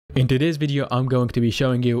In today's video, I'm going to be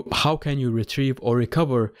showing you how can you retrieve or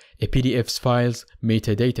recover a PDF's file's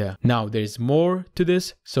metadata. Now, there's more to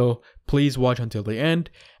this, so please watch until the end.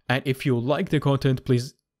 And if you like the content,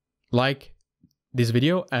 please like this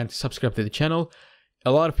video and subscribe to the channel.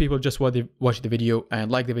 A lot of people just watch the video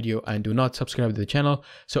and like the video and do not subscribe to the channel.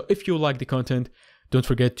 So if you like the content, don't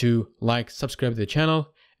forget to like, subscribe to the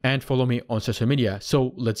channel, and follow me on social media.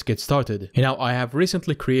 So let's get started. Now, I have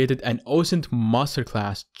recently created an OSINT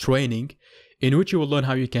masterclass training in which you will learn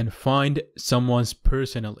how you can find someone's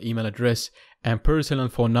personal email address and personal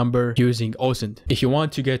phone number using OSINT. If you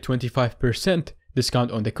want to get 25% discount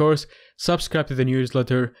on the course, subscribe to the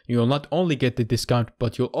newsletter. You will not only get the discount,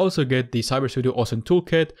 but you'll also get the CyberSudo OSINT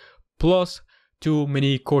Toolkit, plus 2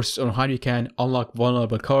 mini courses on how you can unlock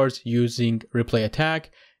vulnerable cards using replay attack,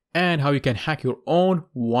 and how you can hack your own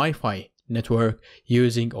Wi-Fi network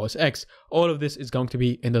using OS X. All of this is going to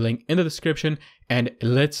be in the link in the description, and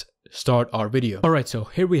let's start our video. Alright, so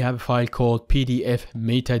here we have a file called PDF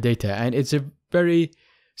Metadata, and it's a very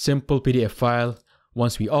simple PDF file.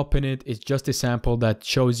 Once we open it, it's just a sample that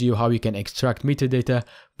shows you how you can extract metadata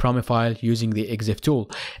from a file using the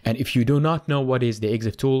Exiftool. And if you do not know what is the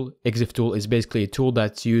Exiftool, Exiftool is basically a tool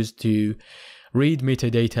that's used to read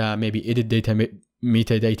metadata, maybe edit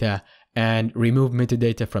metadata, and remove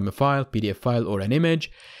metadata from a file, PDF file, or an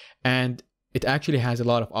image. And it actually has a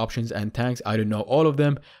lot of options and tags. I don't know all of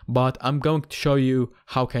them, but I'm going to show you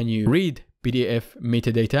how can you read PDF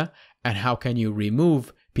metadata, and how can you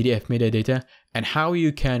remove PDF metadata, and how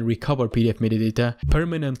you can recover PDF metadata,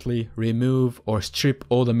 permanently remove or strip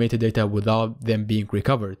all the metadata without them being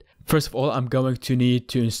recovered. First of all, I'm going to need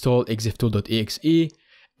to install exiftool.exe,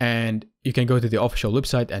 and you can go to the official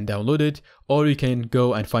website and download it, or you can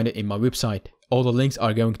go and find it in my website. All the links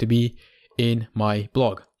are going to be in my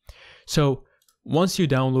blog. So once you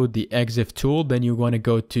download the Exiftool, then you want to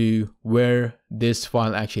go to where this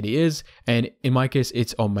file actually is. And in my case,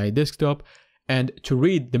 it's on my desktop. And to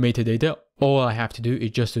read the metadata, all I have to do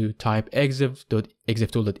is just to type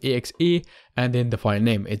exiftool.exe and then the file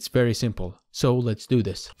name. It's very simple. So let's do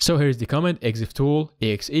this. So here's the command: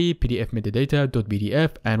 exiftool.exe pdf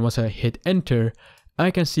metadata.pdf. And once I hit enter,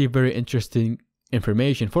 I can see very interesting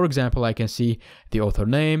information. For example, I can see the author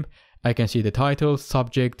name, I can see the title,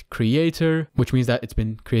 subject, creator, which means that it's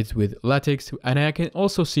been created with LaTeX, and I can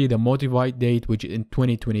also see the modified date, which is in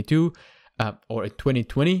 2022 or in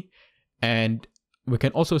 2020. And we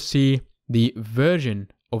can also see the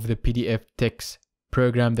version of the PDF text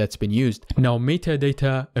program that's been used. Now,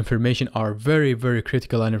 metadata information are very, very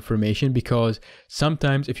critical information, because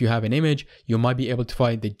sometimes if you have an image, you might be able to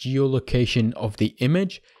find the geolocation of the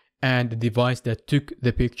image and the device that took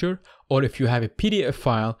the picture. Or if you have a PDF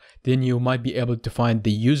file, then you might be able to find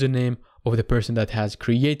the username of the person that has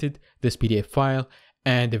created this PDF file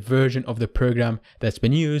and the version of the program that's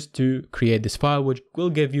been used to create this file, which will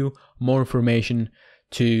give you more information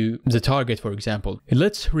to the target, for example.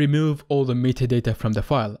 Let's remove all the metadata from the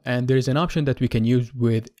file. And there is an option that we can use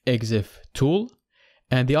with Exiftool.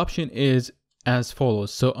 And the option is as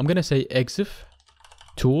follows. So I'm going to say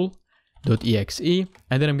exiftool.exe,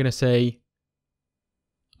 and then I'm going to say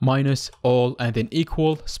 -all and then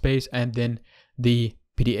equal space and then the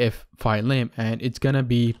PDF file name, and it's gonna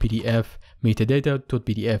be PDF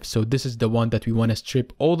metadata.pdf. So this is the one that we want to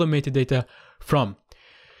strip all the metadata from.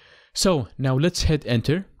 So now let's hit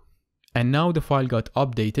enter, and now the file got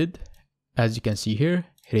updated, as you can see here.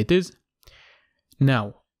 Here it is.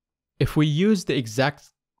 Now, if we use the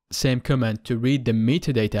exact same command to read the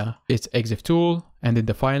metadata, it's exiftool and then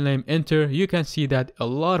the file name, enter, you can see that a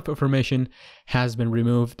lot of information has been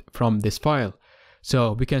removed from this file.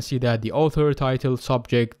 So we can see that the author, title,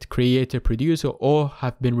 subject, creator, producer all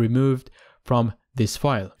have been removed from this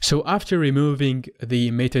file. So after removing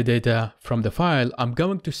the metadata from the file, I'm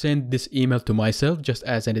going to send this email to myself just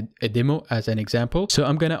as a demo, as an example. So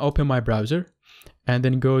I'm going to open my browser and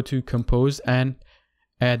then go to compose and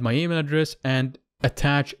add my email address and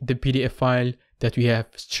attach the PDF file that we have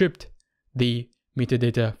stripped the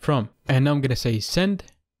metadata from. And now I'm going to say send.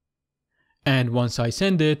 And once I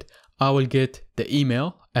send it, I will get the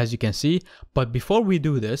email, as you can see. But before we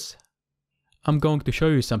do this, I'm going to show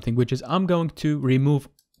you something, which is I'm going to remove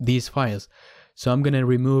these files. So I'm going to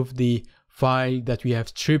remove the file that we have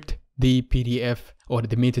stripped the PDF or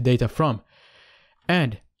the metadata from.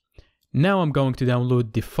 And now I'm going to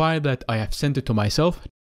download the file that I have sent it to myself,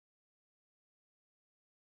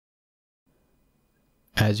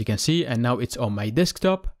 as you can see, and now it's on my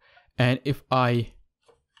desktop. And if I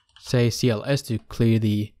say CLS to clear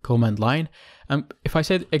the command line, if I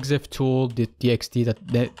said exiftool.txt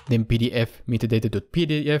then PDF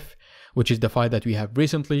metadata.pdf, which is the file that we have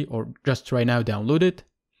recently or just right now downloaded,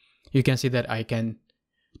 you can see that I can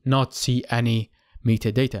not see any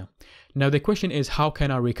metadata. Now the question is, how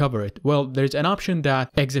can I recover it? Well, there's an option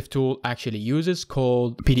that Exiftool actually uses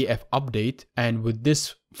called PDF update, and with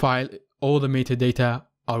this file, all the metadata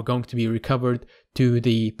are going to be recovered to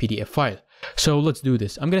the PDF file. So let's do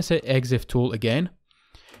this. I'm going to say Exiftool again,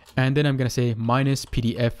 and then I'm going to say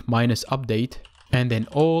 -PDF -update, and then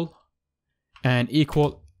all, and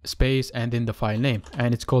equal space, and then the file name,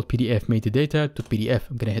 and it's called PDF metadata to PDF.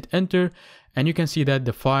 I'm going to hit enter, and you can see that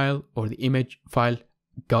the file or the image file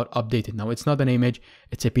got updated. Now it's not an image,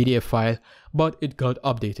 it's a PDF file, but it got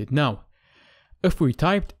updated. Now, if we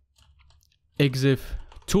typed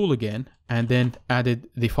Exiftool again and then added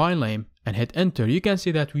the file name and hit enter, you can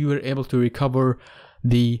see that we were able to recover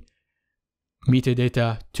the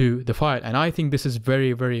metadata to the file. And I think this is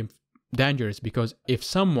very, very dangerous, because if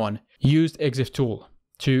someone used Exiftool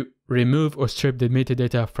to remove or strip the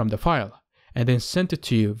metadata from the file and then sent it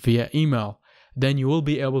to you via email, then you will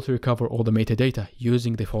be able to recover all the metadata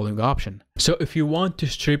using the following option. So if you want to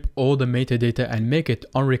strip all the metadata and make it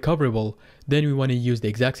unrecoverable, then we want to use the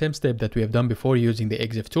exact same step that we have done before using the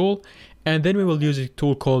Exiftool, and then we will use a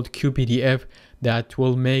tool called QPDF that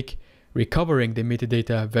will make recovering the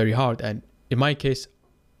metadata very hard. And in my case,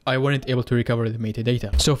 I weren't able to recover the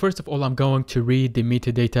metadata. So first of all, I'm going to read the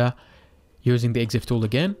metadata using the Exiftool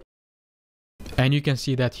again. And you can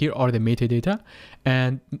see that here are the metadata,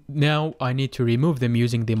 and now I need to remove them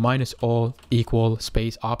using the -all equal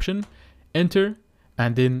space option, enter,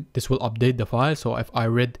 and then this will update the file. So if I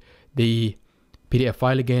read the PDF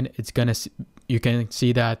file again, you can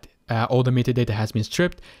see that all the metadata has been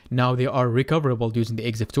stripped. Now they are recoverable using the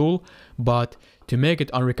Exiftool, but to make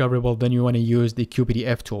it unrecoverable, then you want to use the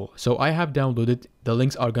QPDF tool. So I have downloaded, the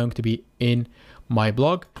links are going to be in my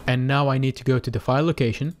blog, and now I need to go to the file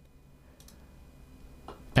location.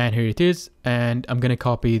 And here it is, and I'm going to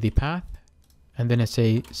copy the path, and then I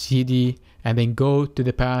say cd, and then go to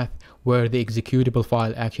the path where the executable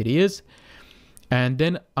file actually is. And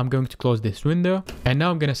then I'm going to close this window, and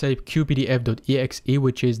now I'm going to say qpdf.exe,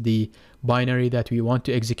 which is the binary that we want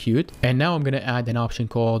to execute. And now I'm going to add an option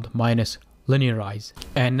called -linearize.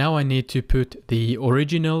 And now I need to put the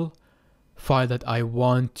original file that I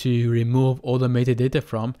want to remove all the metadata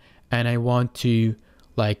from, and I want to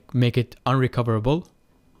make it unrecoverable.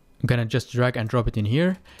 I'm gonna just drag and drop it in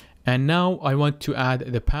here. And now I want to add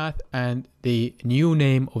the path and the new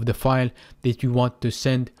name of the file that you want to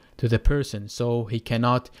send to the person, so he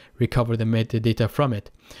cannot recover the metadata from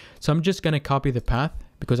it. So I'm just gonna copy the path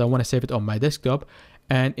because I want to save it on my desktop.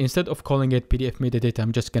 And instead of calling it PDF metadata,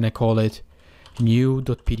 I'm just gonna call it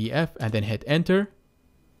new.pdf and then hit enter.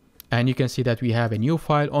 And you can see that we have a new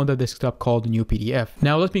file on the desktop called new PDF.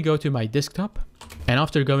 Now let me go to my desktop. And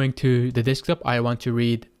after going to the desktop, I want to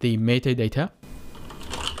read the metadata.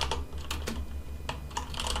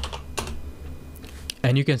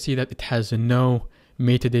 And you can see that it has no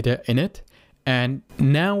metadata in it. And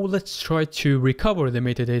now let's try to recover the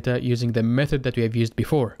metadata using the method that we have used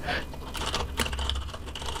before.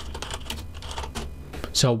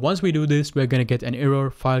 So once we do this, we're going to get an error,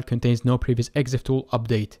 file contains no previous Exiftool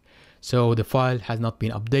update. So the file has not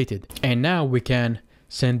been updated. And now we can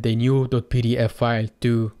send the new.pdf file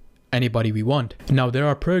to anybody we want. Now there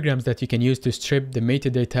are programs that you can use to strip the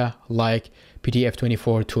metadata like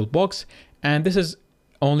PDF24 Toolbox. And this is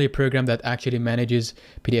only a program that actually manages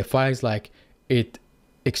PDF files, like it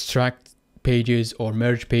extracts pages or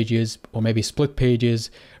merge pages or maybe split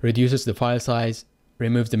pages, reduces the file size,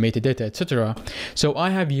 removes the metadata, etc. So I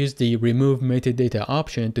have used the remove metadata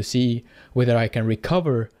option to see whether I can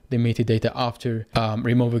recover the metadata after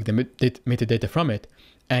removing the metadata from it.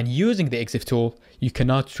 And using the Exiftool, you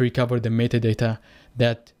cannot recover the metadata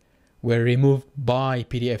that were removed by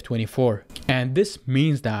PDF24. And this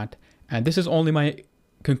means that, and this is only my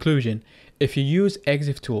conclusion, if you use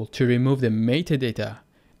Exiftool to remove the metadata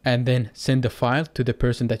and then send the file to the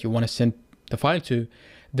person that you want to send the file to,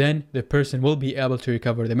 then the person will be able to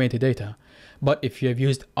recover the metadata. But if you have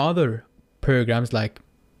used other programs like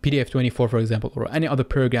PDF24, for example, or any other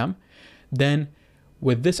program, then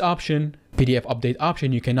with this option, PDF update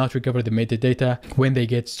option, you cannot recover the metadata when they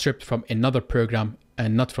get stripped from another program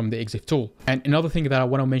and not from the Exiftool. And another thing that I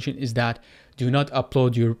want to mention is that do not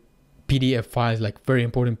upload your PDF files, like very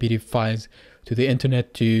important PDF files, to the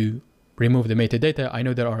internet to remove the metadata. I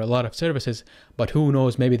know there are a lot of services, but who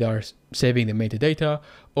knows, maybe they are saving the metadata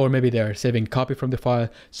or maybe they are saving copy from the file.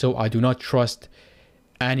 So I do not trust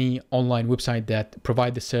any online website that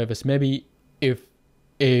provide the service. Maybe if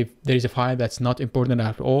there is a file that's not important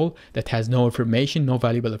at all, that has no information, no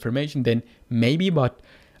valuable information, then maybe, but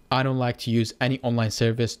I don't like to use any online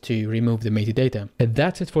service to remove the metadata. And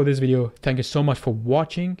that's it for this video. Thank you so much for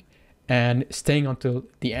watching and staying until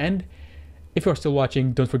the end. If you're still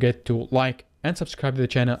watching, don't forget to like and subscribe to the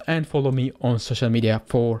channel and follow me on social media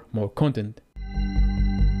for more content.